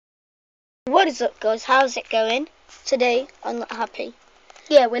What is up, guys? How's it going? Today I'm not happy.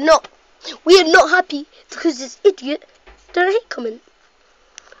 Yeah, we're not. We are not happy because this idiot did a hate comment.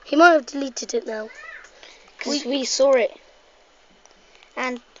 He might have deleted it now. Because we saw it.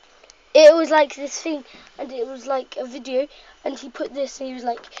 And it was like this thing, and it was like a video, and he put this, and he was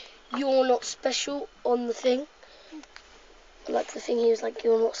like, "You're not special" on the thing. Like the thing, he was like,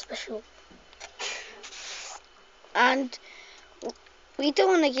 "You're not special." And we don't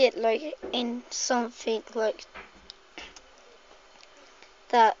want to get like in something like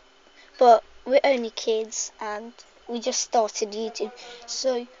that, but we're only kids and we just started YouTube.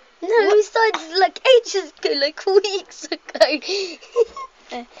 So we started like ages ago, like weeks ago.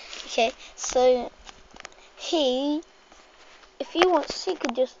 Okay, so if he wants, he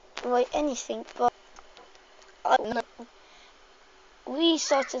could just write anything, but I don't know. We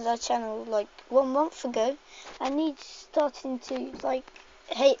started our channel like 1 month ago, and he's starting to like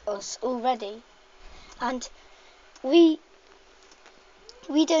hate us already, and we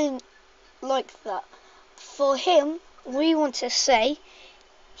don't like that. For him, we want to say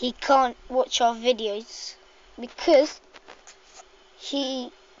he can't watch our videos because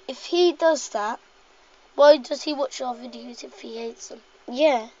if he does that, why does he watch our videos if he hates them?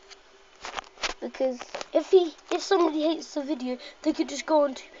 Yeah, because if somebody hates the video, they could just go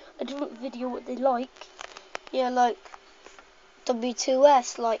on to a different video what they like. Yeah, like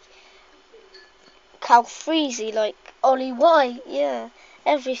W2S, like Cal Freezy, like Ollie Y, yeah,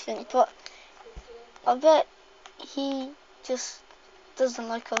 everything. But I bet he just doesn't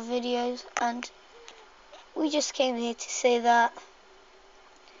like our videos, and we just came here to say that.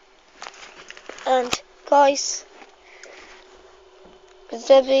 And guys,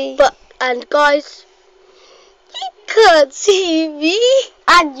 guys, you can't see me,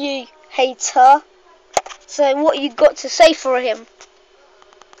 and you hater. So what you got to say for him?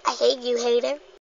 I hate you, hater.